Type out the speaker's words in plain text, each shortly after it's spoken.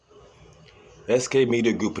SK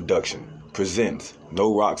Media Group Production presents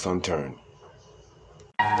No Rocks Unturned.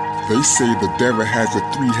 They say the devil has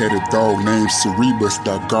a three-headed dog named Cerebus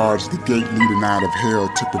that guards the gate leading out of hell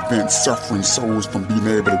to prevent suffering souls from being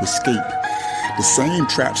able to escape. The same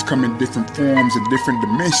traps come in different forms and different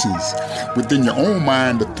dimensions. Within your own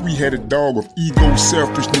mind, the three-headed dog of ego,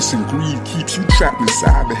 selfishness, and greed keeps you trapped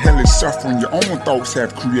inside the hellish suffering your own thoughts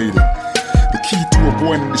have created. The key to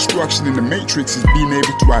avoiding destruction in the matrix is being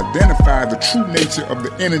able to identify the true nature of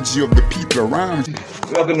the energy of the people around you.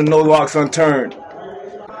 Welcome to No Rocks Unturned.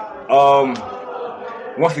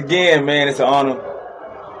 Once again, man, it's an honor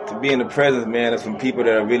to be in the presence, man, of some people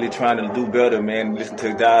that are really trying to do better, man. Listen to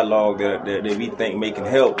the dialogue that we think can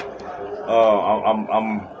help.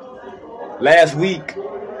 Last week,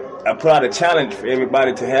 I put out a challenge for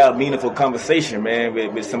everybody to have meaningful conversation, man,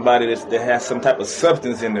 with somebody that has some type of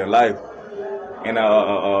substance in their life. And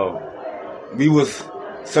we was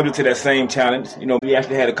subject to that same challenge. You know, we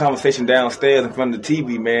actually had a conversation downstairs in front of the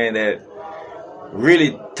TV, man, that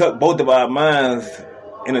really took both of our minds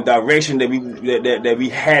in a direction that we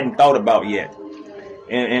hadn't thought about yet.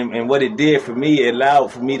 And what it did for me, it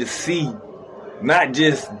allowed for me to see not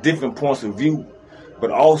just different points of view, but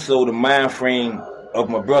also the mind frame of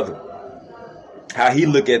my brother. How he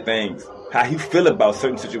look at things, how he feel about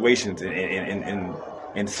certain situations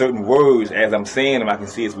and certain words as I'm saying them, I can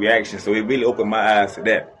see his reaction. So it really opened my eyes to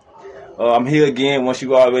that. I'm here again, once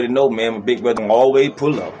you already know, man, my big brother always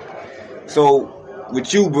pull up. So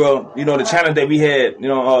with you, bro, you know, the challenge that we had, you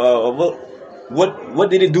know, what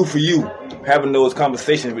did it do for you, having those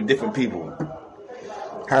conversations with different people?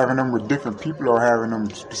 Having them with different people or having them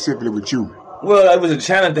specifically with you? Well, it was a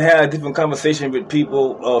challenge to have a different conversation with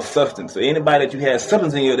people of substance. So anybody that you had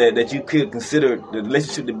substance in you that you could consider the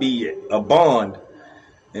relationship to be a bond.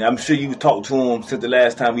 And I'm sure you talked to him since the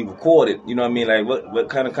last time we recorded. You know what I mean? Like, what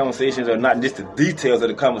kind of conversations are not just the details of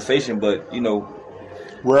the conversation, but, you know.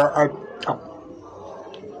 Well,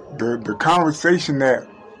 the conversation that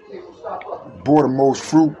bore the most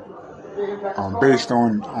fruit, based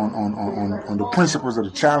on the principles of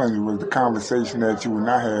the challenge, was the conversation that you and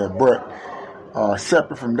I had. But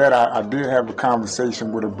separate from that, I did have a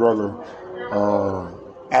conversation with a brother.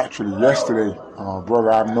 Actually, yesterday, brother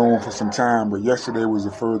I've known for some time, but yesterday was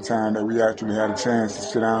the first time that we actually had a chance to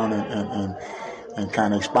sit down and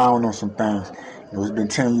kind of expound on some things. You know, it's been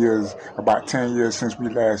 10 years, about 10 years since we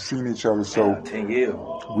last seen each other, so 10 years.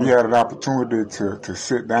 We had an opportunity to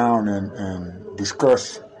sit down and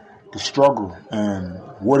discuss the struggle and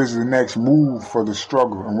what is the next move for the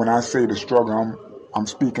struggle. And when I say the struggle, I'm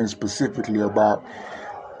speaking specifically about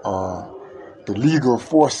the legal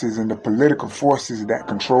forces and the political forces that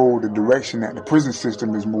control the direction that the prison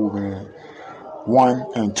system is moving in. One,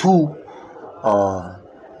 and two,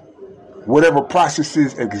 whatever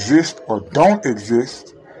processes exist or don't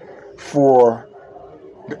exist for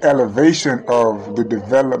the elevation of the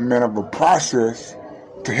development of a process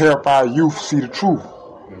to help our youth see the truth.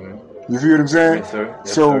 Mm-hmm. You feel what I'm saying? Yes, sir.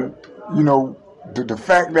 Yes, so, sir. You know, the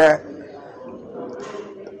fact that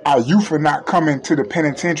our youth are not coming to the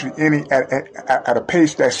penitentiary at a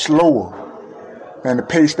pace that's slower than the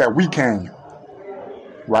pace that we came.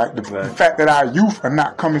 Right? The fact that our youth are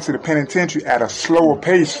not coming to the penitentiary at a slower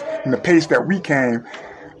pace than the pace that we came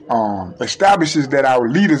establishes that our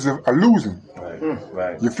leaders are losing.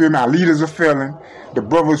 Right. You feel me? Our leaders are failing. The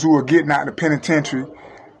brothers who are getting out of the penitentiary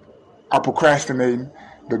are procrastinating.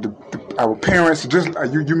 Our parents, just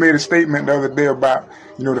you made a statement the other day about,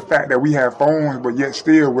 you know, the fact that we have phones, but yet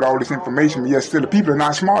still with all this information, but yet still the people are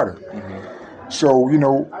not smarter. Mm-hmm. So, you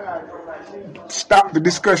know, stop the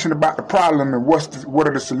discussion about the problem and what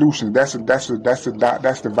are the solutions. That's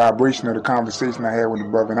the vibration of the conversation I had with the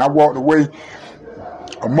brother. And I walked away,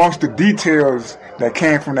 amongst the details that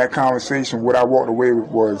came from that conversation, what I walked away with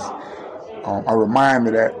was a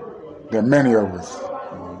reminder that there are many of us.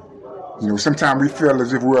 You know, sometimes we feel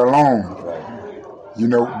as if we're alone, you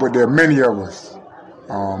know, but there are many of us.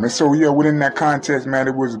 And so, yeah, within that context, man,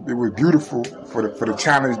 it was beautiful for the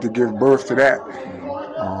challenge to give birth to that.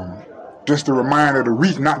 Just a reminder to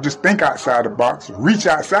reach, not just think outside the box, reach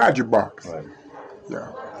outside your box. Right.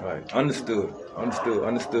 Yeah. Right. Understood.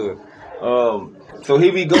 So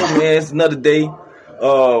here we go, man. It's another day.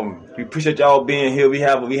 We appreciate y'all being here. We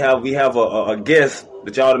have a guest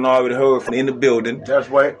that y'all done already heard from in the building. That's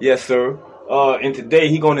right. Yes, sir. And today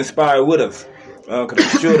he gonna inspire with us. Cause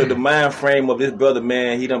I'm sure that the mind frame of this brother,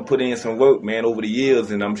 man, he done put in some work, man, over the years,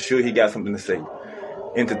 and I'm sure he got something to say.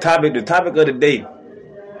 And the topic of the day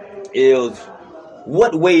is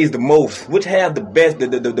what weighs the most, which have the best,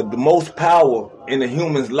 the most power in the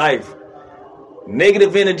human's life,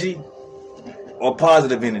 negative energy or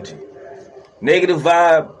positive energy. Negative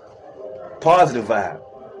vibe, positive vibe.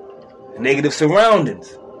 Negative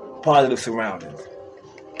surroundings, positive surroundings.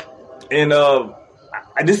 And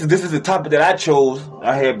this is a topic that I chose.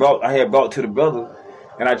 I had brought to the brother,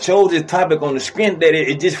 and I chose this topic on the strength that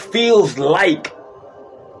it just feels like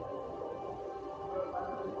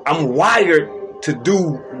I'm wired to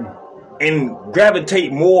do and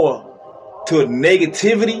gravitate more to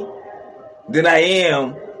negativity than I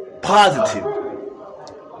am positive.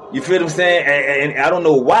 You feel what I'm saying? And I don't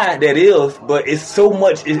know why that is, but it's so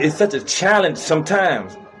much. It's such a challenge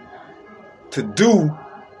sometimes to do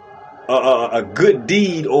a good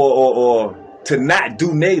deed or to not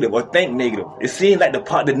do negative or think negative. It seems like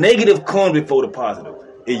the negative comes before the positive.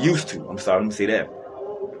 It used to. I'm sorry, let me say that.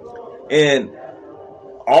 And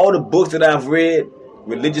all the books that I've read,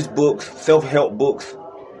 religious books, self-help books,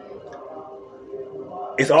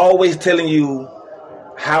 it's always telling you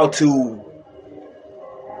how to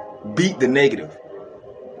beat the negative.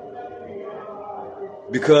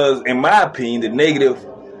 Because in my opinion, the negative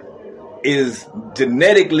is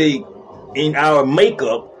genetically in our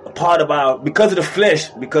makeup, a part of our, because of the flesh,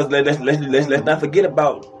 because let's not forget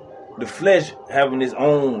about the flesh having its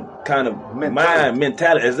own kind of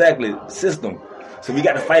mentality, exactly, system. So we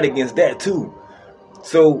got to fight against that too.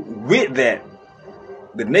 So with that,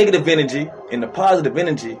 the negative energy and the positive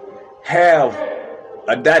energy have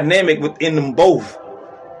a dynamic within them both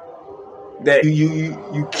that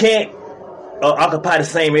you can't occupy the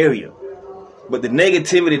same area. But the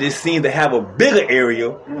negativity just seems to have a bigger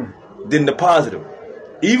area than the positive.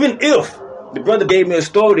 Even if the brother gave me a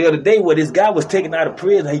story the other day where this guy was taken out of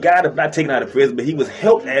prison. He got not taken out of prison, but he was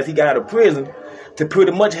helped as he got out of prison to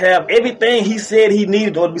pretty much have everything he said he needed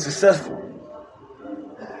in order to be successful.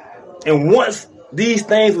 And once these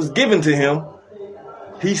things was given to him,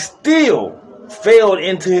 he still fell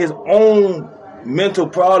into his own mental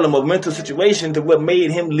problem or mental situation to what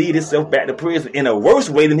made him lead himself back to prison in a worse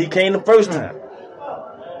way than he came the first time.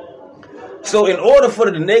 So in order for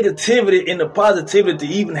the negativity and the positivity to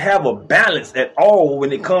even have a balance at all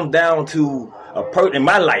when it comes down to a person in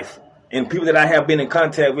my life and people that I have been in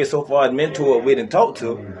contact with so far as mentored with and talked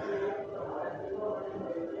to,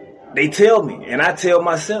 they tell me and I tell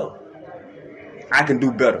myself, I can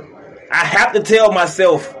do better. I have to tell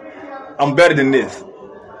myself I'm better than this.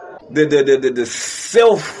 The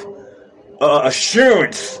self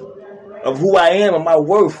assurance of who I am and my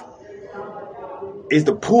worth is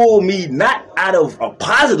to pull me not out of a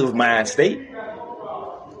positive mind state,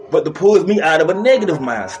 but to pull me out of a negative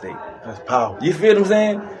mind state. That's powerful. You feel what I'm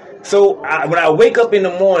saying? So when I wake up in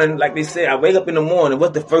the morning, like they say, I wake up in the morning,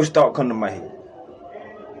 what's the first thought come to my head?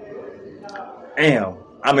 Damn,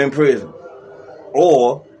 I'm in prison.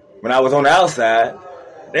 Or when I was on the outside,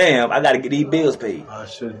 damn, I got to get these bills paid. I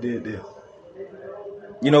should have did this.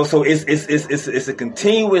 You know, so it's a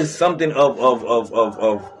continuous something of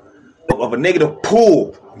a negative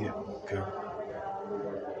pull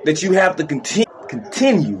that you have to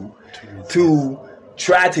continue to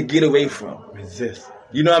try to get away from. Resist.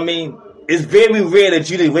 You know what I mean? It's very rare that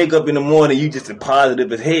you just wake up in the morning, you just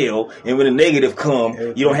positive as hell, and when the negative come,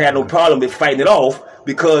 you don't have no problem with fighting it off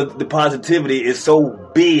because the positivity is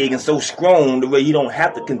so big and so strong the way you don't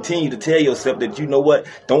have to continue to tell yourself that, you know what,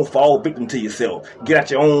 don't fall victim to yourself. Get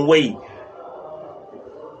out your own way.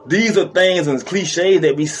 These are things and cliches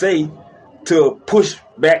that we say to push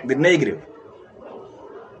back the negative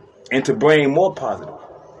and to bring more positive.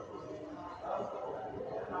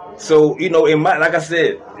 So, you know, like I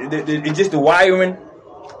said, it's just the wiring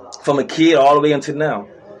from a kid all the way until now.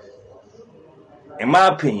 In my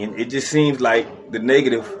opinion, it just seems like the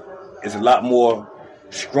negative is a lot more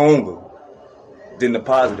stronger than the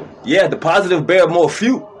positive. Yeah, the positive bear more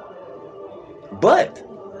fruit, but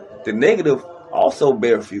the negative also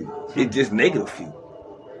bear fruit. It's just negative fruit.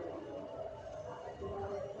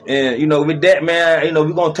 And, you know, with that, man, you know,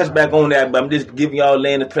 we're going to touch back on that, but I'm just giving y'all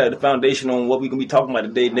laying the foundation on what we're going to be talking about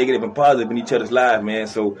today, negative and positive in each other's lives, man.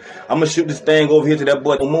 So I'm going to shoot this thing over here to that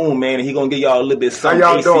boy Moon, man, and he going to give y'all a little bit of something.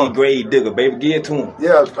 How y'all doing? Grade digger, baby. Give it to him.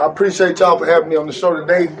 Yeah, I appreciate y'all for having me on the show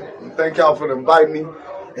today. Thank y'all for inviting me.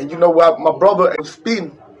 And you know what? My brother was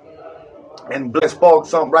speaking, and Bless sparked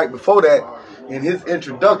something right before that in his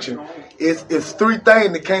introduction. It's three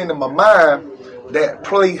things that came to my mind that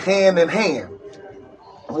play hand in hand.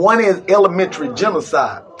 One is elementary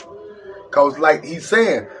genocide. Because like he's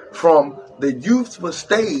saying, from the youthful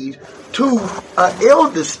stage to an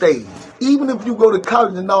elder stage, even if you go to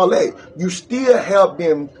college and all that, you still have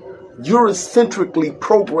been Eurocentrically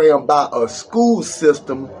programmed by a school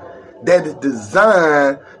system that is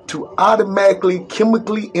designed to automatically,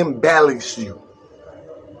 chemically imbalance you.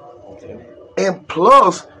 And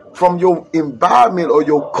plus, from your environment or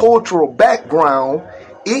your cultural background,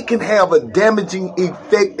 it can have a damaging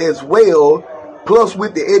effect as well. Plus,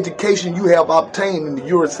 with the education you have obtained in the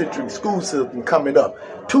Eurocentric school system coming up,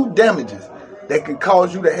 2 damages that can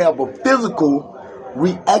cause you to have a physical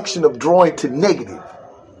reaction of drawing to negative.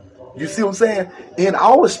 You see what I'm saying? In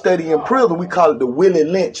our study in prison, we call it the Willie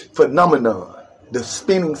Lynch phenomenon, the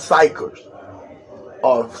spinning cycles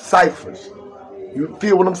or ciphers. You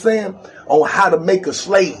feel what I'm saying? On how to make a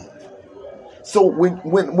slave. So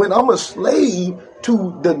when I'm a slave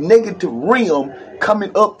to the negative realm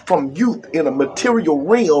coming up from youth in a material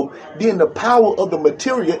realm, then the power of the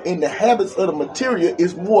material and the habits of the material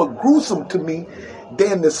is more gruesome to me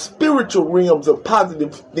than the spiritual realms of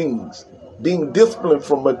positive things, being disciplined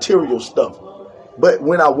from material stuff. But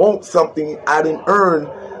when I want something, I didn't earn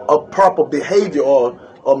a proper behavior or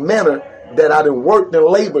a manner that I done worked and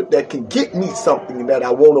labored that can get me something that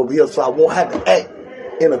I want over here, so I won't have to act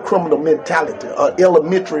in a criminal mentality or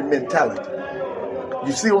elementary mentality.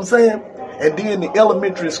 You see what I'm saying? And then the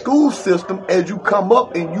elementary school system, as you come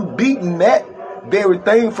up and you beating that very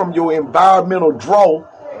thing from your environmental draw,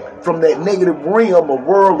 from that negative realm, a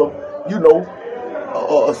world of,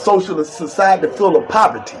 a socialist society full of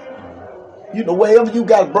poverty. Wherever you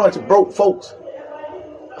got a bunch of broke folks,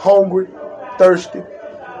 hungry, thirsty,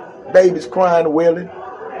 babies crying and wailing,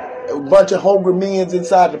 a bunch of hungry men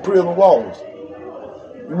inside the prison walls.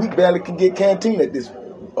 We barely can get canteen at this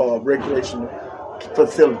recreational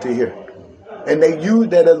facility here. And they use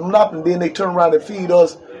that as nothing, then they turn around and feed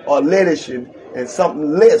us lettuce and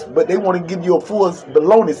something less, but they want to give you a full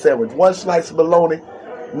bologna sandwich. 1 slice of bologna,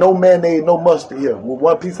 no mayonnaise, no mustard here. With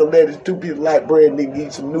 1 piece of lettuce, 2 pieces of light bread, and they can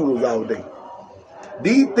eat some noodles all day.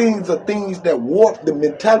 These things are things that warp the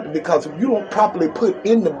mentality, because if you don't properly put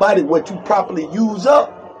in the body what you properly use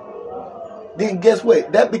up, then guess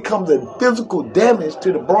what? That becomes a physical damage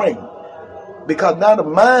to the brain. Because now the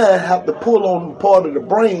mind have to pull on the part of the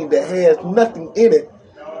brain that has nothing in it.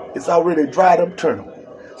 It's already dried up terminal.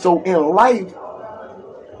 So in life,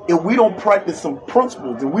 if we don't practice some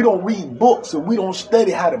principles and we don't read books and we don't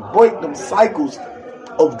study how to break them cycles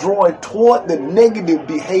of drawing toward the negative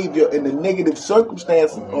behavior and the negative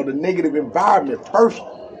circumstances or the negative environment first,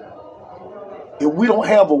 if we don't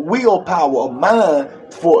have a willpower of mind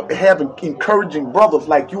for having encouraging brothers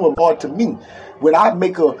like you and are to me, when I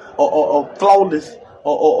make a flawless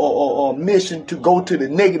mission to go to the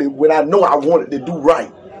negative when I know I wanted to do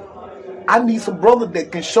right, I need some brothers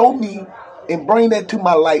that can show me and bring that to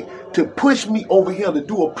my light to push me over here to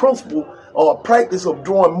do a principle or a practice of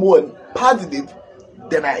drawing more positive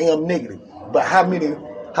than I am negative. But how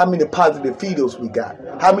many positive feeders we got?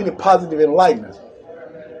 How many positive enlighteners?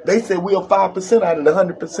 They say we are 5% out of the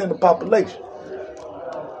 100% of the population.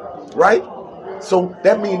 Right? So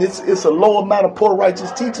that means it's a low amount of poor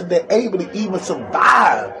righteous teachers that are able to even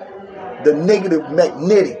survive the negative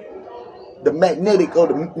magnetic or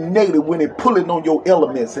the negative when they're pulling on your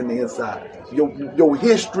elements in the inside. Your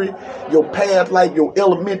history, your past life, your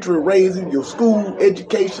elementary raising, your school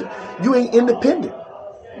education. You ain't independent.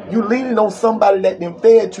 You leaning on somebody that then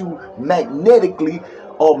fed you magnetically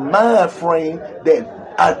or mind frame that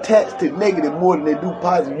attached to negative more than they do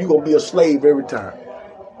positive. You're going to be a slave every time.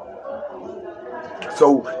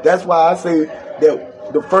 So that's why I say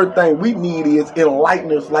that the first thing we need is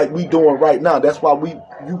enlighteners like we doing right now. That's why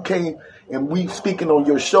you came and we speaking on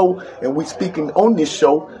your show and we speaking on this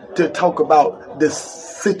show to talk about this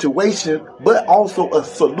situation, but also a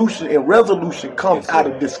solution and resolution comes out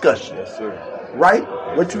of discussion. Yes, sir. Right?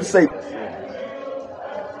 What you say?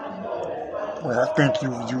 Well, I think you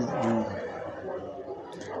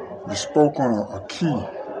spoke on a key.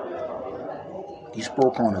 You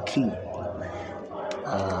spoke on a key.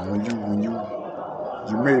 When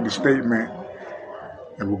you made the statement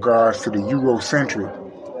in regards to the Eurocentric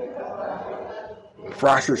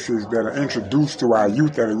processes that are introduced to our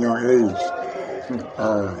youth at a young age,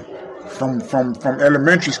 from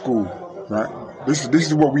elementary school, right? This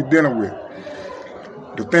is what we're dealing with.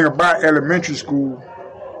 The thing about elementary school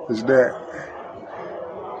is that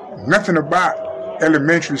nothing about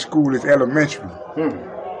elementary school is elementary.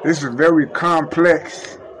 This is a very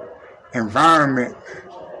complex environment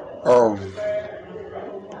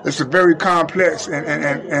it's a very complex and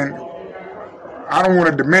I don't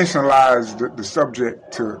want to dimensionalize the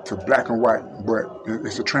subject to black and white, but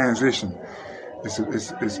it's a transition. It's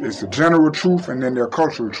a general truth and then there are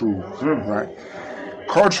cultural truths, right?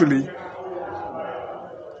 Culturally,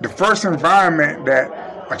 the first environment that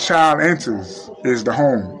a child enters is the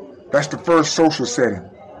home. That's the first social setting.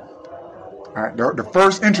 Right? The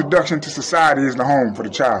first introduction to society is the home for the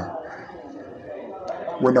child.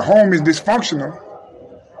 When the home is dysfunctional,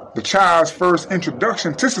 the child's first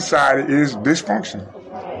introduction to society is dysfunction.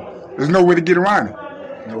 There's no way to get around it.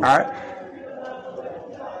 All right?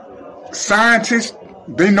 Scientists,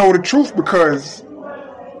 they know the truth because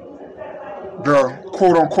the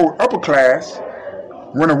quote-unquote upper class,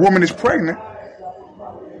 when a woman is pregnant,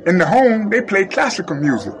 in the home, they play classical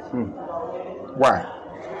music. Why?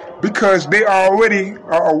 Because they already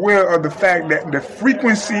are aware of the fact that the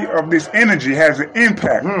frequency of this energy has an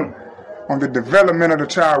impact on the development of the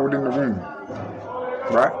child within the womb.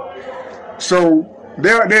 Right? So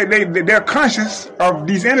they're conscious of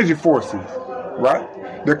these energy forces. Right?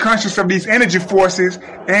 They're conscious of these energy forces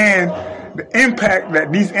and the impact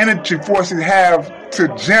that these energy forces have to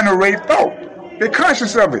generate thought. They're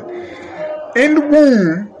conscious of it. In the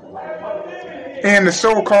womb, in the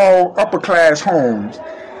so-called upper class homes,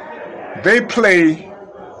 they play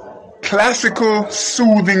classical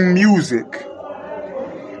soothing music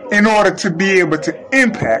in order to be able to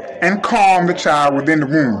impact and calm the child within the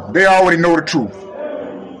womb. They already know the truth.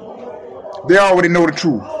 They already know the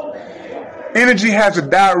truth. Energy has a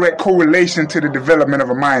direct correlation to the development of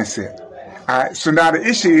a mindset. All right, so now the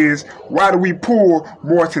issue is, why do we pull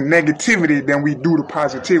more to negativity than we do to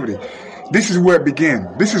positivity? This is where it begins.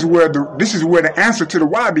 This is where the answer to the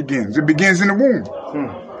why begins. It begins in the womb.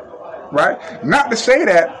 Right? Not to say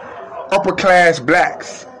that upper class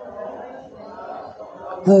blacks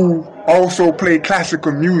who also play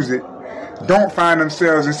classical music don't find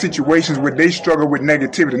themselves in situations where they struggle with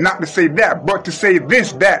negativity. Not to say that, but to say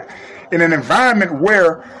this, that in an environment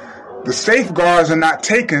where the safeguards are not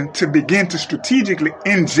taken to begin to strategically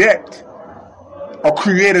inject or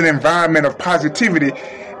create an environment of positivity,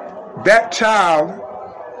 that child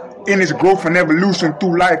in its growth and evolution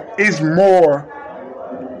through life is more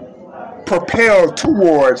propelled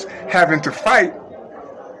towards having to fight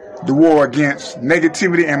the war against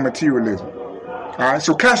negativity and materialism. All right,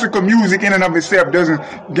 so classical music in and of itself doesn't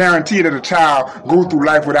guarantee that a child go through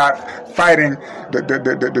life without fighting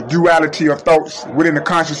the duality of thoughts within the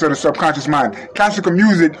conscious or the subconscious mind. Classical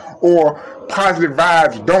music or positive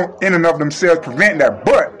vibes don't in and of themselves prevent that,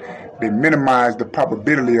 but they minimize the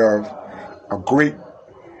probability of a great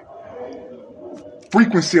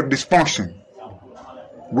frequency of dysfunction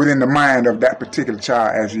within the mind of that particular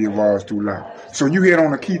child as he evolves through life. So you hit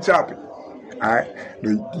on a key topic. All right, the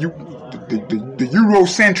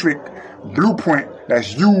Eurocentric blueprint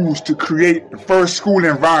that's used to create the first school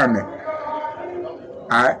environment. All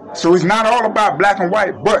right, so it's not all about black and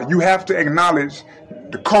white, but you have to acknowledge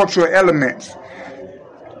the cultural elements.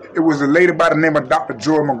 It was a lady by the name of Dr.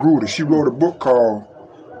 Joy Magruder. She wrote a book called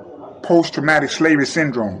Post-Traumatic Slavery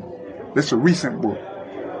Syndrome. It's a recent book.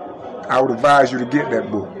 I would advise you to get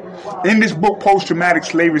that book. In this book, Post-Traumatic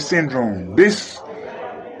Slavery Syndrome, this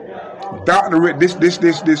doctorate,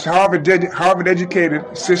 this Harvard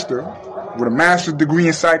educated sister with a master's degree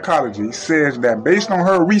in psychology says that based on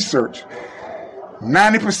her research,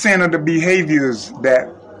 90% of the behaviors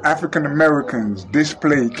that African Americans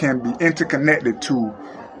display can be interconnected to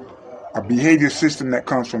a behavior system that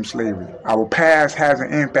comes from slavery. Our past has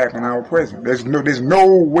an impact on our present. There's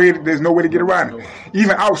no way to get around it.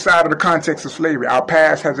 Even outside of the context of slavery, our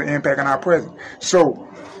past has an impact on our present. So,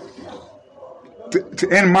 to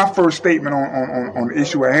end my first statement on the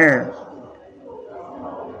issue at hand,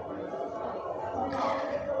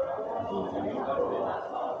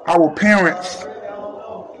 our parents,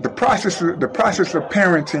 the process of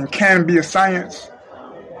parenting can be a science,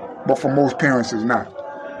 but for most parents it's not.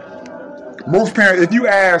 Most parents,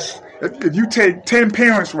 if you take 10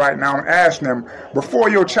 parents right now and ask them, before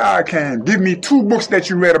your child came, give me 2 books that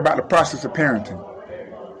you read about the process of parenting,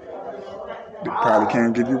 they probably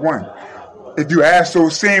can't give you one. If you ask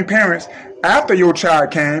those same parents, after your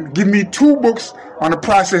child came, give me 2 books on the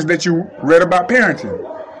process that you read about parenting.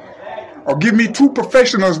 Or give me 2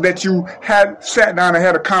 professionals that you had sat down and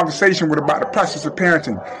had a conversation with about the process of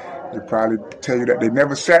parenting. They'll probably tell you that they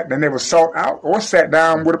never sought out or sat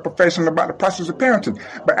down with a professional about the process of parenting.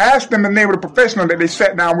 But ask them the name of the professional that they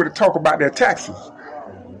sat down with to talk about their taxes.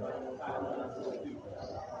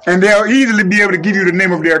 And they'll easily be able to give you the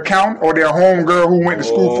name of their accountant or their home girl who went to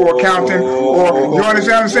school for accounting. Or you understand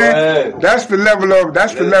what I'm saying? That's the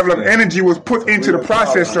level of energy was put into the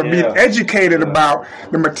process of being educated about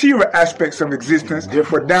the material aspects of existence.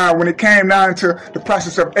 But down when it came down to the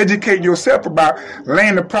process of educating yourself about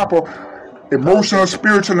laying the proper emotional,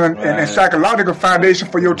 spiritual, and psychological foundation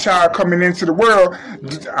for your child coming into the world,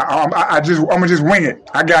 I'm gonna just wing it.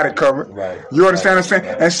 I got it covered. Right. You understand what I'm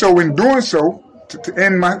saying? And so in doing so, to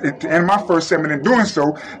end my first segment, in doing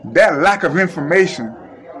so, that lack of information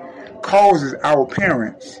causes our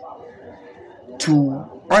parents to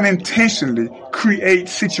unintentionally create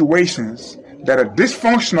situations that are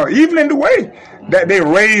dysfunctional, even in the way that they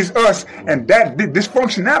raise us. And that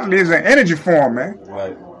dysfunctionality is an energy form, man.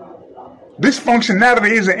 Right.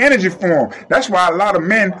 Dysfunctionality is an energy form. That's why a lot of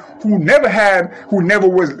men who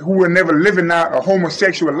were never living out a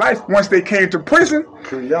homosexual life, once they came to prison,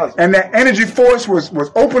 and that energy force was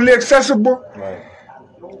openly accessible, Right.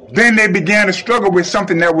 then they began to struggle with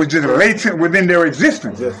something that was just latent within their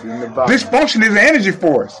existence. Dysfunction is an energy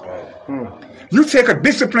force. Right. You take a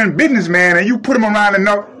disciplined businessman and you put him around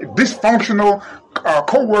enough dysfunctional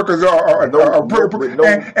co-workers,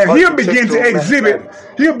 and he'll begin to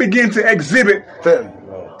exhibit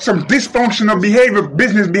some dysfunctional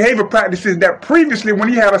business behavior practices that previously, when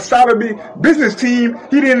he had a solid business team,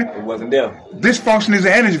 it wasn't there. Dysfunction is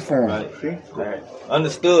an energy form. Right.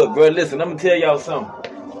 Understood, bro. Listen, I'm gonna tell y'all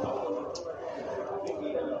something.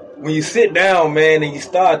 When you sit down, man, and you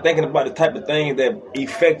start thinking about the type of things that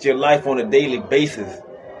affect your life on a daily basis,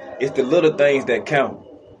 it's the little things that count.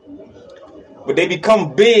 But they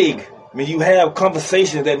become big when you have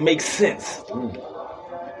conversations that make sense.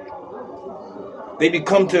 They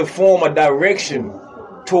become to form a direction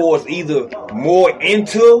towards either more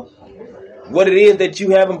into what it is that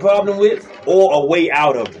you having problem with or a way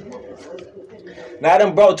out of it. Now I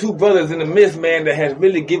done brought two brothers in the midst, man, that has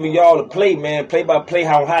really given y'all a play, man, play by play,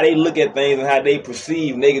 how they look at things and how they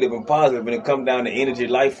perceive negative and positive when it comes down to energy,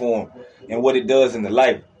 life form, and what it does in the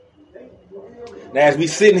life. Now as we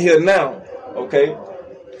sitting here now, okay,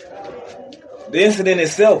 the incident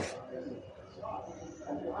itself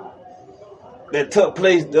that took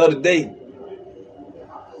place the other day,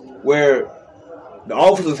 where the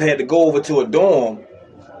officers had to go over to a dorm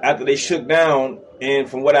after they shook down, and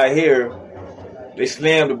from what I hear, they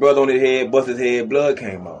slammed the brother on his head, busted his head, blood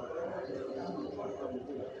came out.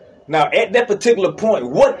 Now, at that particular point,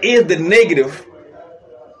 what is the negative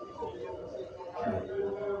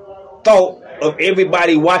thought of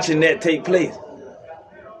everybody watching that take place?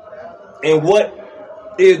 And what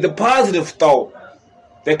is the positive thought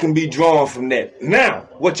that can be drawn from that? Now,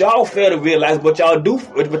 what y'all fail to realize, what y'all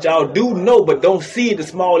do know, but don't see the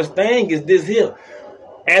smallest thing, is this here.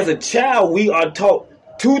 As a child, we are taught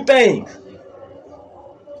two things.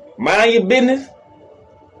 Mind your business,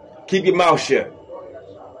 keep your mouth shut.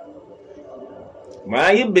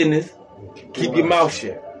 Mind your business, keep your mouth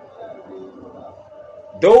shut.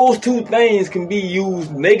 Those two things can be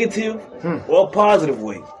used negative or positive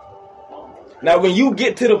ways. Now, when you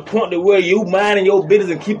get to the point to where you minding your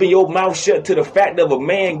business and keeping your mouth shut to the fact of a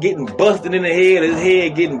man getting busted in the head, his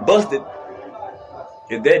head getting busted,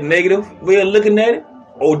 is that negative way of looking at it?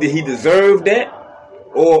 Or did he deserve that?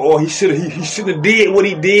 Or he should have did what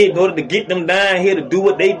he did in order to get them down here to do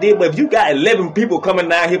what they did. But if you got 11 people coming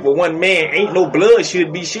down here for one man, ain't no blood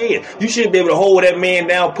should be shed. You should be able to hold that man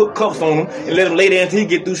down, put cuffs on him, and let him lay there until he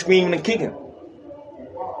get through screaming and kicking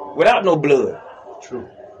without no blood. True.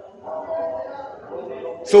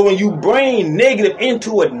 So when you bring negative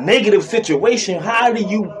into a negative situation, how do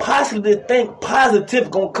you possibly think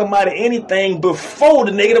positive gonna come out of anything before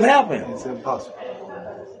the negative happens? It's impossible.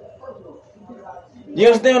 You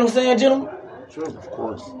understand what I'm saying, gentlemen? Sure, of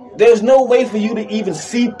course. There's no way for you to even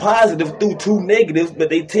see positive through two negatives, but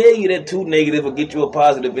they tell you that two negatives will get you a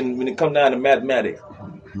positive when it comes down to mathematics.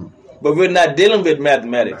 But we're not dealing with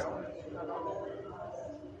mathematics.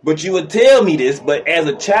 But you would tell me this, but as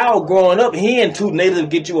a child growing up, hearing two negatives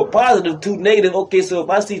get you a positive, two negative. Okay, so if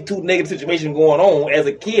I see two negative situations going on as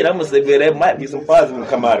a kid, I'm going to say, well, there might be some positive to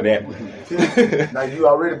come out of that. Now, you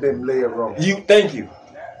already been led wrong. Thank you.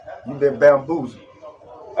 You've been bamboozled.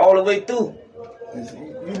 All the way through.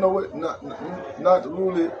 You know what? Not to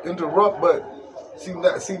really interrupt, but see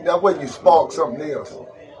that way you spark something else.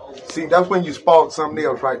 See, that's when you spark something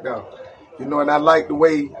else right now. You know, and I like the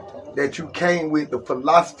way that you came with the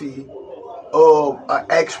philosophy of an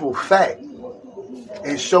actual fact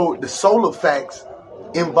and showed the solar facts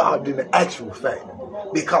involved in the actual fact.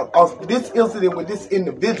 Because of this incident with this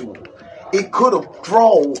individual, it could have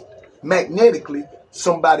drawn magnetically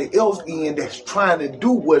somebody else in that's trying to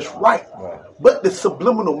do what's right. But the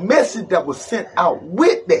subliminal message that was sent out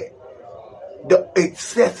with that, the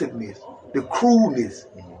excessiveness, the cruelness,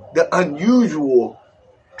 the unusual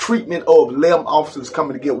treatment of 11 officers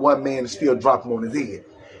coming to get one man and still drop him on his head.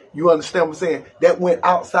 You understand what I'm saying? That went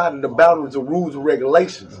outside of the boundaries of rules and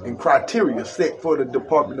regulations and criteria set for the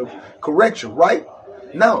Department of Correction, right?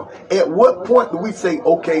 Now, at what point do we say,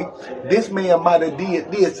 okay, this man might have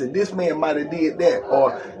did this and this man might have did that,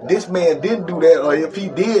 or this man didn't do that, or if he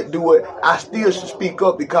did do it, I still should speak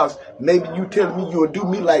up because maybe you telling me you'll do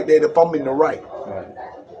me like that if I'm in the right.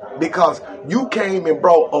 because you came and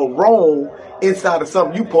brought a wrong inside of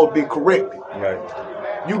something you supposed to be corrected. Right.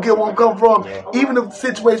 You get where I'm coming from? Yeah. Even if the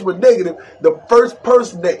situation was negative, the first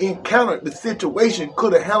person that encountered the situation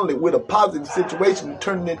could have handled it with a positive situation and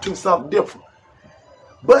turned it into something different.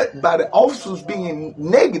 But by the officers being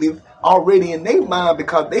negative already in their mind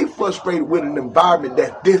because they frustrated with an environment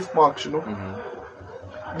that's dysfunctional,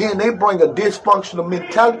 then they bring a dysfunctional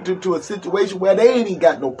mentality to a situation where they ain't even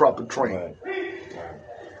got no proper training.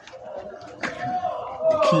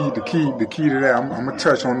 The key to that, I'm gonna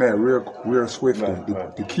touch on that real swiftly.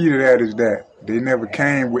 The key to that is that they never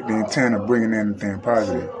came with the intent of bringing anything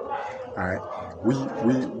positive. All right, we,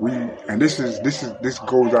 and this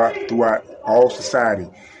goes out throughout all society.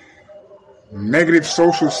 Negative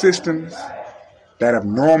social systems that have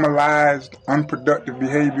normalized unproductive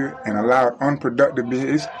behavior and allowed unproductive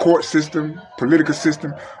behavior. It's court system, political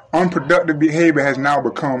system. Unproductive behavior has now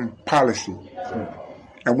become policy.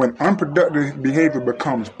 And when unproductive behavior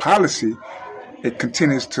becomes policy, it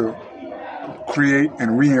continues to create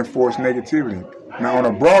and reinforce negativity. Now, on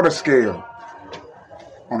a broader scale,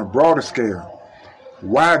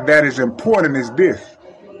 why that is important is this.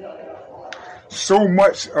 So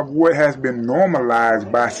much of what has been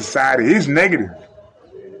normalized by society is negative.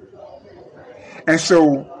 And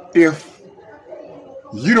so if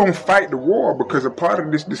you don't fight the war, because a part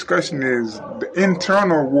of this discussion is the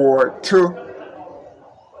internal war to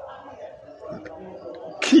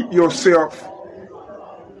keep yourself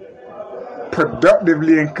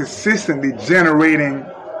productively and consistently generating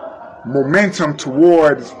momentum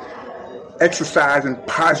towards exercising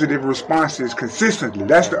positive responses consistently.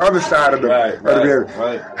 That's the other side of the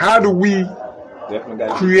right. How do we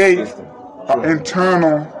create an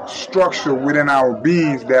internal structure within our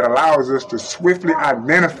beings that allows us to swiftly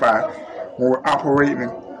identify when we're operating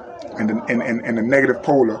in the negative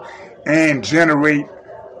polar and generate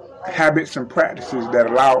habits and practices that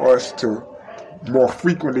allow us to more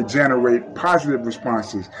frequently generate positive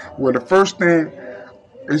responses? Well, the first thing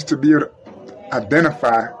is to be able to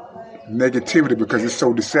identify negativity because it's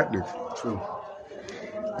so deceptive. True.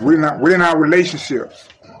 Within our relationships,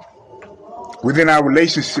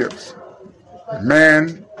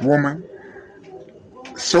 man, woman,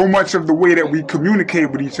 so much of the way that we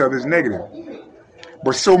communicate with each other is negative.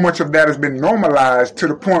 But so much of that has been normalized to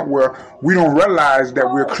the point where we don't realize that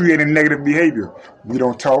we're creating negative behavior. We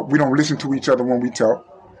don't talk. We don't listen to each other when we talk.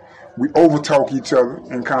 We overtalk each other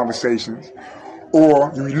in conversations.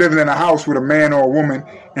 Or you're living in a house with a man or a woman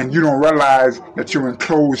and you don't realize that you're in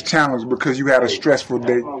closed channels because you had a stressful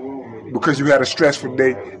day.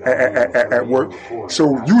 At work.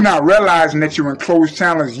 So you not realizing that you're in closed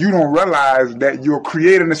channels, you don't realize that you're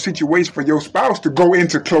creating a situation for your spouse to go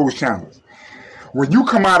into closed channels. When you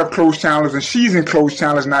come out of closed channels and she's in closed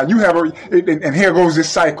channels, now you have and here goes this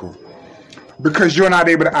cycle. Because you're not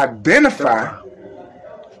able to identify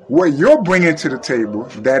what you're bringing to the table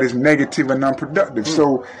that is negative and unproductive.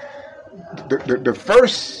 So the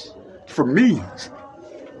first, for me,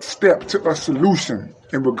 step to a solution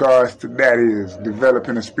in regards to that is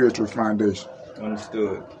developing a spiritual foundation.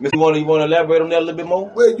 Understood. Mr. You want to elaborate on that a little bit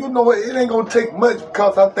more? Well, you know what, it ain't gonna take much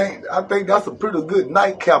because I think that's a pretty good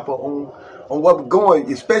nightcapper on what we're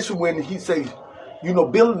going, especially when he says, you know,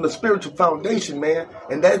 building a spiritual foundation, man.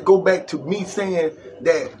 And that go back to me saying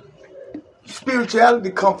that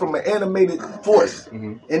spirituality comes from an animated force.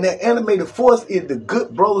 Mm-hmm. And that animated force is the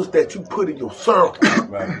good brothers that you put in your circle.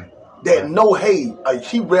 Right. That know, hey,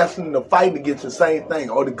 she wrestling and fighting against the same thing.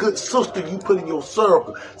 Or the good sister you put in your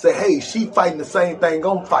circle. Say, hey, she fighting the same thing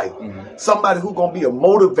I'm fighting. Mm-hmm. Somebody who going to be a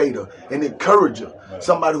motivator and encourager. Right.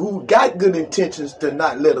 Somebody who got good intentions to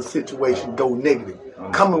not let a situation go negative.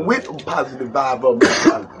 Mm-hmm. Coming with a positive vibe of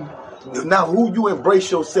mentality. Now, who you embrace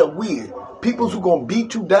yourself with. People who going to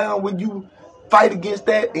beat you down when you fight against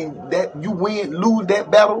that and that you lose that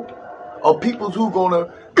battle. Or people who going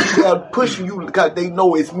to pushing you because they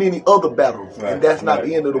know it's many other battles, right, and that's not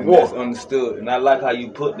the end of the war. That's understood, and I like how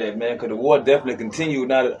you put that, man, because the war definitely continued.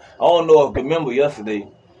 Now, I don't know if you remember yesterday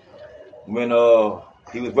when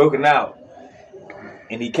he was working out,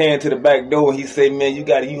 and he came to the back door and he said, "Man, you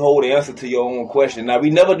hold the answer to your own question." Now, we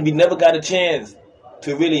never got a chance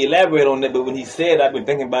to really elaborate on that, but when he said, I've been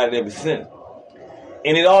thinking about it ever since.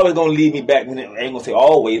 And it always gonna lead me back. I ain't gonna say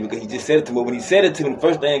always because he just said it to me. But when he said it to me, the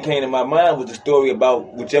first thing that came to my mind was the story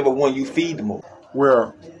about whichever one you feed the most.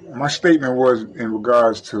 Well, my statement was in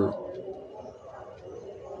regards to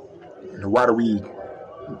why do we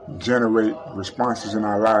generate responses in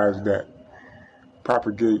our lives that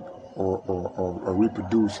propagate or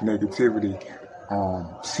reproduce negativity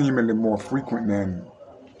seemingly more frequent than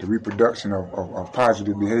the reproduction of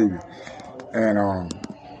positive behavior. And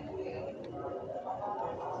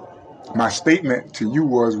my statement to you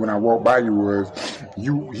was when I walked by you was,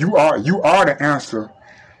 you are the answer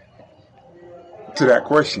to that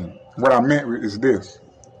question. What I meant is this.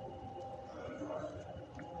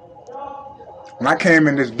 When I came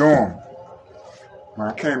in this dorm, when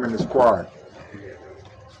I came in this quad,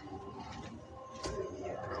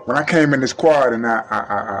 and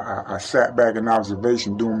I sat back in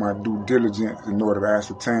observation doing my due diligence in order to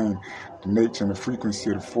ascertain the nature and the frequency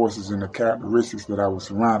of the forces and the characteristics that I was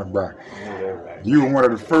surrounded by. You were one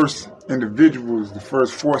of the first individuals, the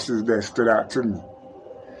first forces that stood out to me.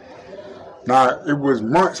 Now, it was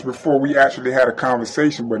months before we actually had a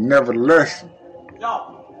conversation, but nevertheless,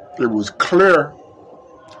 it was clear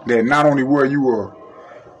that not only were you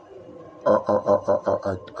a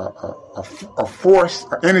force,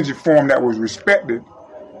 an energy form that was respected,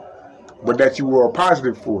 but that you were a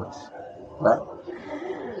positive force, right?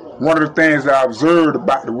 One of the things I observed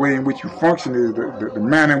about the way in which you function is the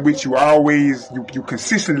manner in which you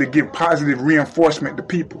consistently give positive reinforcement to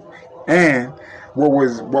people. And what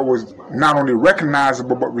was not only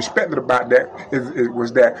recognizable but respected about that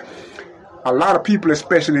was that a lot of people,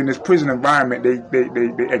 especially in this prison environment, they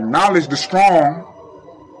acknowledge the strong,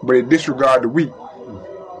 but they disregard the weak.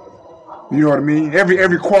 You know what I mean?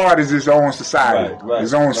 Every quad is its own society,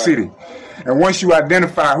 its own city. And once you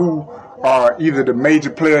identify who are either the major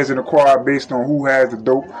players in the quad based on who has the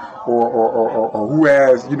dope or who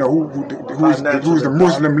has, who's the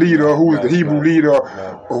Muslim leader, who's the Hebrew leader,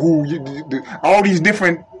 or all these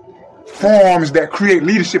different forms that create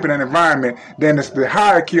leadership in an environment, then the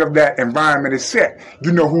hierarchy of that environment is set.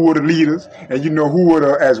 You know who are the leaders, and you know who are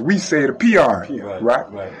the, as we say, the PRs, right?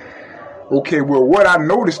 Okay, well, what I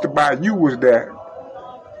noticed about you was that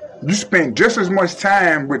you spent just as much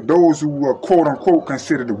time with those who were quote-unquote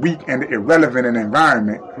considered the weak and the irrelevant in the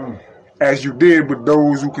environment as you did with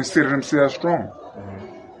those who consider themselves strong,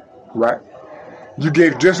 right? You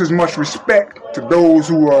gave just as much respect to those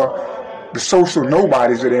who are the social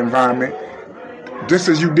nobodies of the environment, just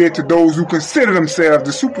as you did to those who consider themselves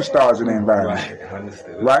the superstars of the environment. Right,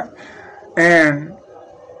 understood. Right? And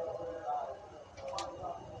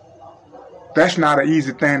that's not an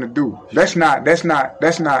easy thing to do. That's not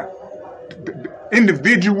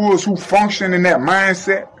individuals who function in that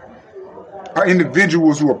mindset are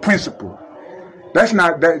individuals who are principled. That's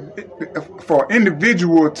not that for an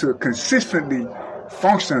individual to consistently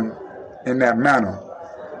function in that manner.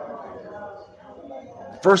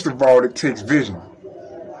 First of all, it takes vision.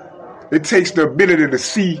 It takes the ability to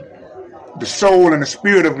see the soul and the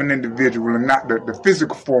spirit of an individual and not the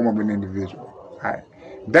physical form of an individual. Right?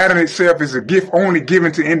 That in itself is a gift only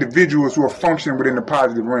given to individuals who are functioning within the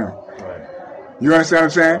positive realm. Right. You understand what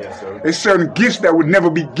I'm saying? Yes, sir. It's certain gifts that would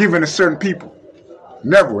never be given to certain people.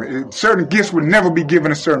 Never. Certain gifts would never be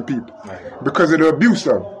given to certain people because of the abuse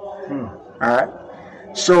of it. All right?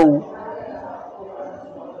 So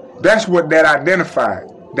that's what that identified.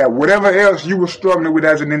 That whatever else you were struggling with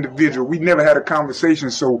as an individual, we never had a conversation,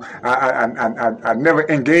 so I never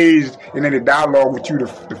engaged in any dialogue with you to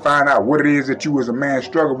find out what it is that you as a man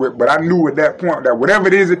struggle with. But I knew at that point that whatever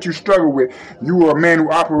it is that you struggle with, you were a man who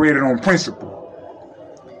operated on principle.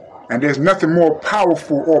 And there's nothing more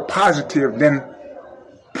powerful or positive than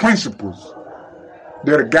principles.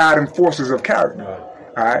 They're the guiding forces of character.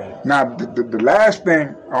 All right. Now, the last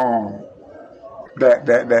thing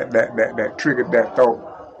that triggered that thought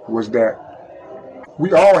was that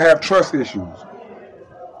we all have trust issues.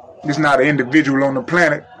 It's not an individual on the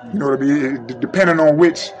planet, you know what I mean? Depending on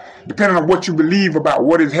what you believe about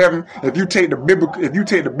what is heaven. If you take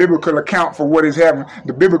the biblical account for what is heaven,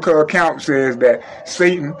 the biblical account says that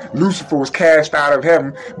Satan, Lucifer, was cast out of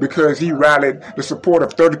heaven because he rallied the support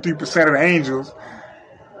of 33% of the angels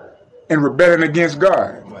in rebelling against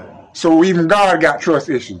God. So even God got trust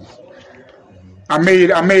issues. I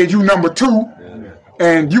made you number 2,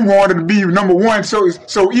 and you wanted to be number 1.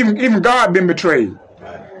 So even God been betrayed.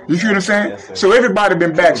 You see what I'm saying? Yes, so everybody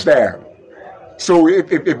been backstabbed. So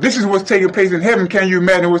if this is what's taking place in heaven, can you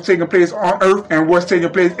imagine what's taking place on earth and what's taking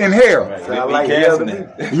place in hell?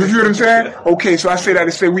 You see what I'm saying? Okay, so I say that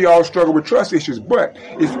to say we all struggle with trust issues, but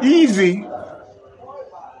it's easy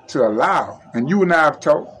to allow. And you and I have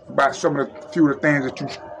talked about some of the few of the things that you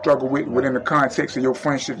struggle with within the context of your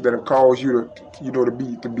friendships that have caused you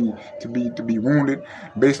to be wounded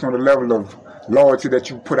based on the level of loyalty that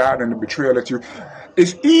you put out and the betrayal that you.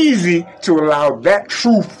 It's easy to allow that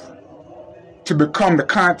truth to become the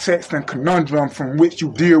context and conundrum from which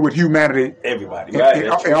you deal with humanity. Everybody, right?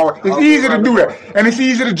 It's easy to do that, and it's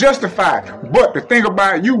easy to justify. But the thing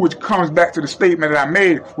about you, which comes back to the statement that I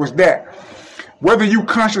made, was that whether you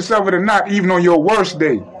conscious of it or not, even on your worst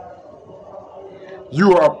day,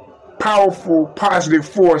 you are powerful, positive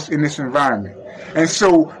force in this environment. And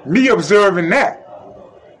so, me observing that,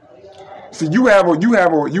 see, you have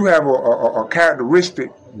a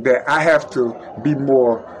characteristic that I have to be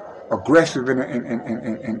more aggressive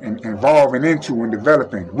and involving into and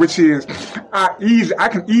developing, which is I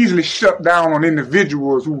can easily shut down on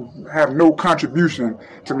individuals who have no contribution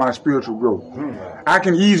to my spiritual growth. I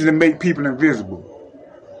can easily make people invisible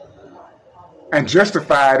and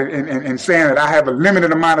justify it in saying that I have a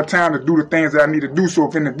limited amount of time to do the things that I need to do. So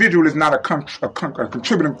if an individual is not a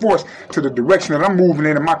contributing force to the direction that I'm moving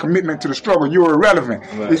in and my commitment to the struggle, you're irrelevant.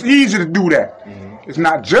 Right. It's easy to do that. It's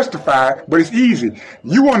not justified, but it's easy.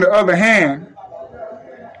 You, on the other hand,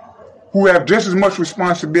 who have just as much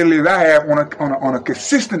responsibility as I have on a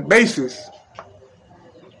consistent basis,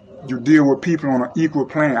 you deal with people on an equal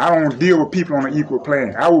plane. I don't deal with people on an equal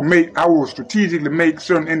plane. I will strategically make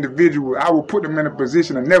certain individuals, I will put them in a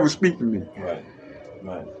position to never speak to me. Right.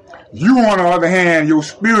 You, on the other hand, your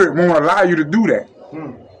spirit won't allow you to do that.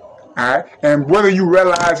 All right? And whether you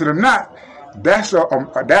realize it or not, that's a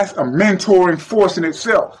mentoring force in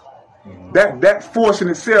itself. That force in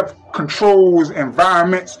itself controls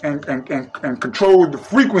environments and controls the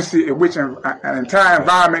frequency at which an entire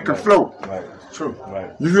environment can flow. Right. True.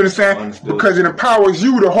 Right. You feel what I'm saying? Understood. Because it empowers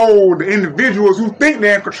you to hold the individuals who think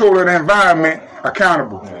they're in control of the environment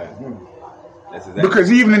accountable. Right. That's exactly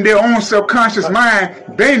because even in their own subconscious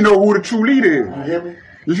mind, they know who the true leader is. You hear me?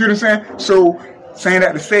 You see what I'm saying? So, saying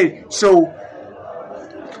that to say, so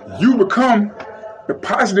you become the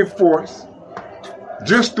positive force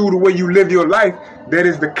just through the way you live your life that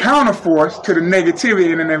is the counter force to the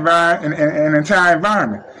negativity in an entire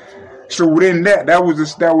environment. So within that was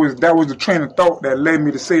the train of thought that led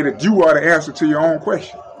me to say that you are the answer to your own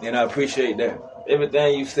question. And I appreciate that.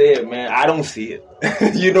 Everything you said, man, I don't see it.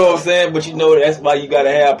 You know what I'm saying? But you know that's why you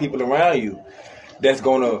gotta have people around you that's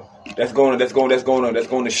gonna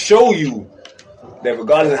show you that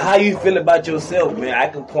regardless of how you feel about yourself, man, I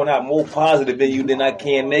can point out more positive in you than I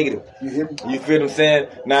can negative. You hear me? You feel what I'm saying?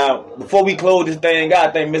 Now, before we close this thing out,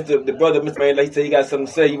 I think Mr. Man, like you said, you got something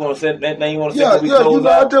to say. You want to say anything you want to say before we close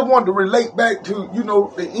out? I just wanted to relate back to,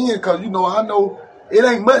 the end, because, I know it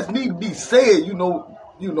ain't much need to be said, you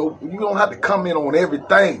don't have to comment on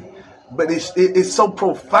everything, but it's so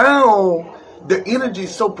profound. The energy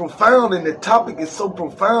is so profound and the topic is so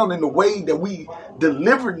profound in the way that we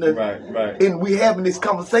deliver it. Right. And we having this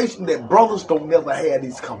conversation that brothers don't never have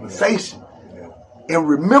this conversation. Yeah. And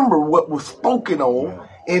remember what was spoken on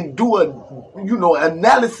and do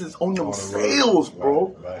analysis on themselves,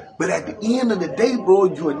 bro. Right. But at the end of the day,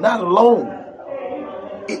 bro, you are not alone.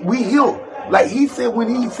 We here. Like he said,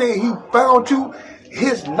 when he said he found you,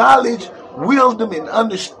 his knowledge, wisdom, and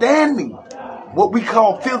understanding, what we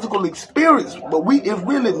call physical experience, but it's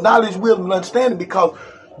really knowledge, wisdom, and understanding, because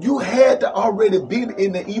you had to already be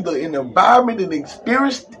in either an environment and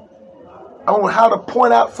experience on how to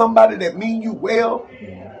point out somebody that mean you well,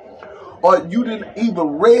 or you didn't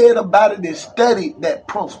even read about it and studied that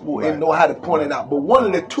principle and know how to point it out. But one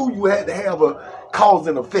of the two, you had to have a cause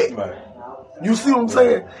and effect. Right. You see what I'm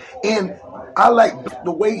saying? And I like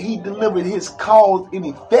the way he delivered his cause and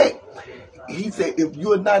effect. He said, if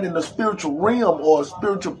you're not in a spiritual realm or a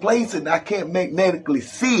spiritual place and I can't magnetically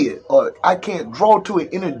see it or I can't draw to it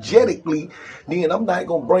energetically, then I'm not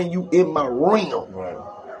going to bring you in my realm. Right.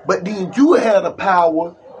 But then you have the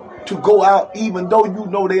power to go out, even though you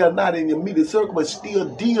know they are not in your immediate circle, but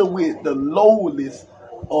still deal with the lowest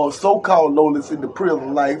or so-called lowest in the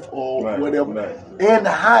prison life or whatever, and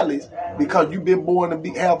the highest, because you've been born to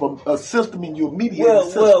have a system in your immediate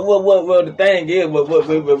system. Well, the thing is, what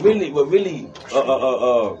really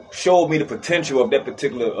showed me the potential of that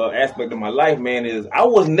particular aspect of my life, man, is I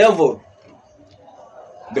was never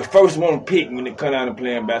the first one picked when it come down to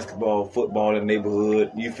playing basketball, football in the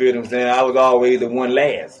neighborhood. You feel what I'm saying? I was always the one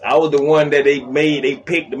last. I was the one that they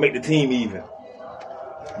picked to make the team even.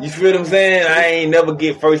 You feel what I'm saying? I ain't never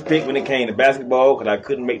get first pick when it came to basketball because I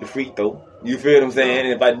couldn't make the free throw. You feel what I'm saying?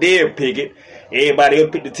 And if I did pick it, everybody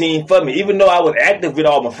else picked the team for me. Even though I was active with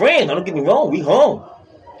all my friends, don't get me wrong, we hung.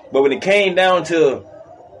 But when it came down to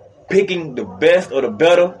picking the best or the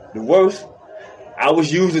better, the worst, I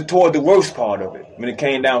was usually toward the worst part of it when it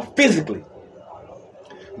came down physically.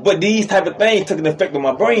 But these type of things took an effect on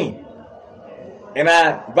my brain. And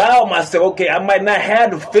I vowed myself, okay, I might not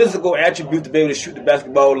have the physical attribute to be able to shoot the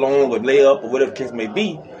basketball long or lay up or whatever the case may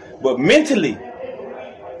be, but mentally,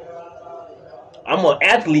 I'm an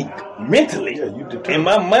athlete mentally. Yeah, in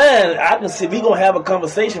my mind, I can see we gonna have a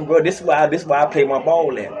conversation, bro. This is why I play my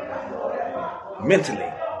ball at.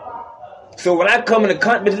 Mentally. So when I come in the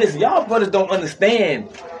conference, listen, y'all brothers don't understand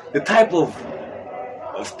the type of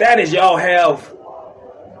status y'all have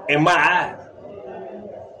in my eyes.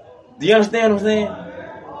 Do you understand what I'm saying?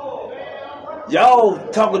 Y'all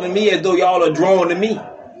talking to me as though y'all are drawn to me.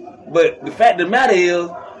 But the fact of the matter is,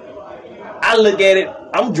 I look at it,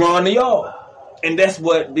 I'm drawn to y'all. And that's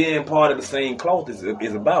what being part of the same cloth is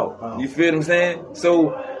about. You feel what I'm saying?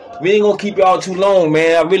 So we ain't gonna keep y'all too long,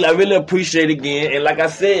 man. I really appreciate it again. And like I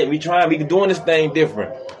said, we doing this thing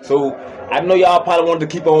different. So I know y'all probably wanted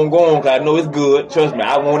to keep on going because I know it's good. Trust me,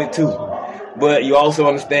 I want it too. But you also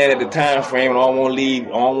understand that the time frame, and I don't want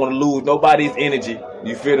to lose nobody's energy.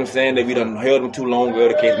 You feel what I'm saying? That we done held them too long,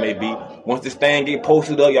 whatever the case may be. Once this thing get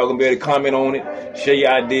posted up, y'all gonna be able to comment on it, share your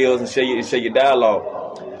ideas, and share your dialogue.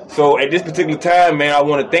 So at this particular time, man, I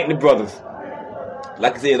want to thank the brothers.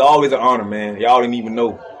 Like I said, it's always an honor, man. Y'all didn't even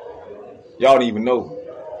know.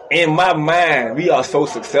 In my mind, we are so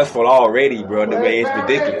successful already, bro. The way it's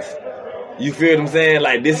ridiculous. You feel what I'm saying?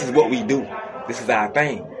 Like, this is what we do. This is our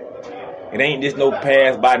thing. It ain't just no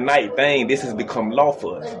pass-by-night thing. This has become law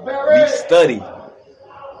for us. We study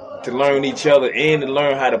to learn each other and to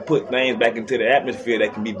learn how to put things back into the atmosphere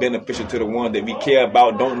that can be beneficial to the ones that we care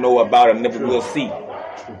about, don't know about, and never will see.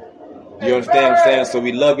 You understand what I'm saying? So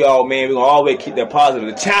we love y'all, man. We're going to always keep that positive.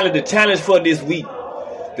 The challenge for this week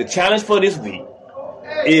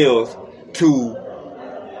is to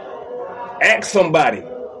ask somebody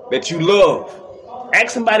that you love.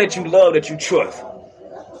 Ask somebody that you love, that you trust.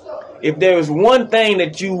 If there is one thing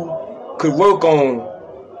that you could work on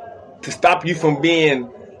to stop you from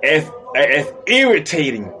being as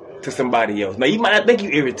irritating to somebody else. Now, you might not think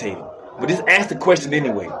you're irritating, but just ask the question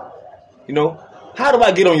anyway. You know, how do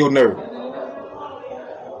I get on your nerve?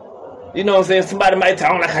 You know what I'm saying? Somebody might tell,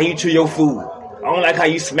 I don't like how you chew your food. I don't like how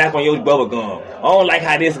you smack on your bubble gum. I don't like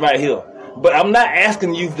how this right here. But I'm not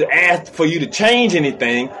asking you to ask for you to change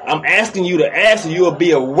anything. I'm asking you to ask so you'll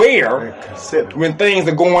be aware when things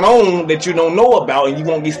are going on that you don't know about, and you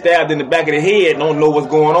won't get stabbed in the back of the head and don't know what's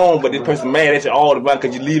going on, but this person mad at you all the time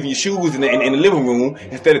because you're leaving your shoes in the living room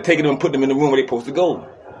instead of taking them and putting them in the room where they're supposed to go.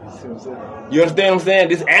 You understand what I'm saying?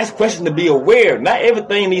 Just ask questions to be aware. Not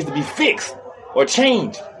everything needs to be fixed or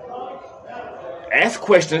changed. Ask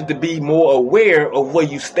questions to be more aware of where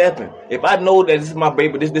you stepping. If I know that this is my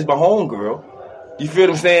baby, this is my homegirl, you feel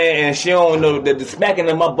what I'm saying, and she don't know that the smacking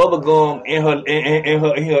of my bubble gum in her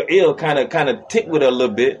ear kind of tick with her a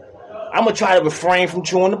little bit, I'm gonna try to refrain from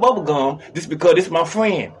chewing the bubble gum just because it's my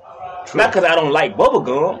friend. True. Not because I don't like bubble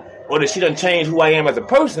gum or that she done change who I am as a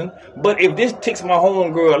person, but if this ticks my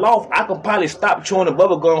homegirl off, I can probably stop chewing the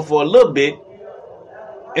bubble gum for a little bit.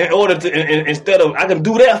 In order to, instead of, I can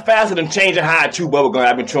do that faster than changing how I chew bubblegum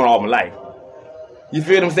I've been chewing all my life. You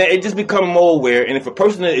feel what I'm saying? It just becoming more aware. And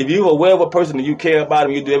if you're aware of a person and you care about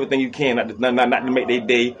them, you do everything you can not to make their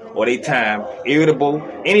day or their time irritable,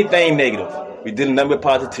 anything negative. We did nothing but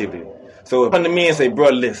positivity. So if come to me and say, bro,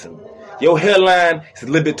 listen, your hairline is a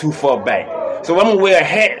little bit too far back. So I'm gonna wear a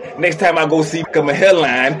hat next time I go see because my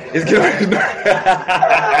hairline is going.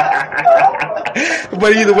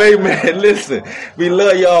 But either way, man, listen, we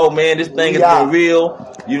love y'all, man. This thing has been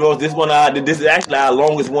real. You know, this is actually our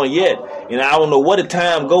longest one yet. And I don't know what the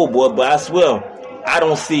time go, boy, but I swear, I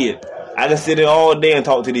don't see it. I can sit there all day and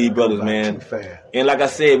talk to these brothers, man. And like I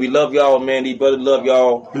said, we love y'all, man. These brothers love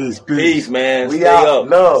y'all. Peace, man. Stay up.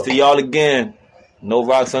 Love. See y'all again. No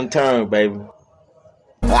Rocks Unturned, baby.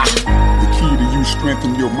 The key to you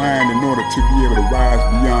strengthening your mind in order to be able to rise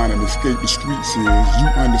beyond and escape the streets is you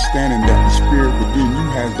understanding that the spirit within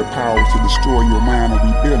you has the power to destroy your mind and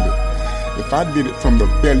rebuild it. If I did it from the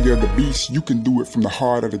belly of the beast, you can do it from the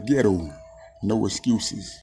heart of the ghetto. No excuses.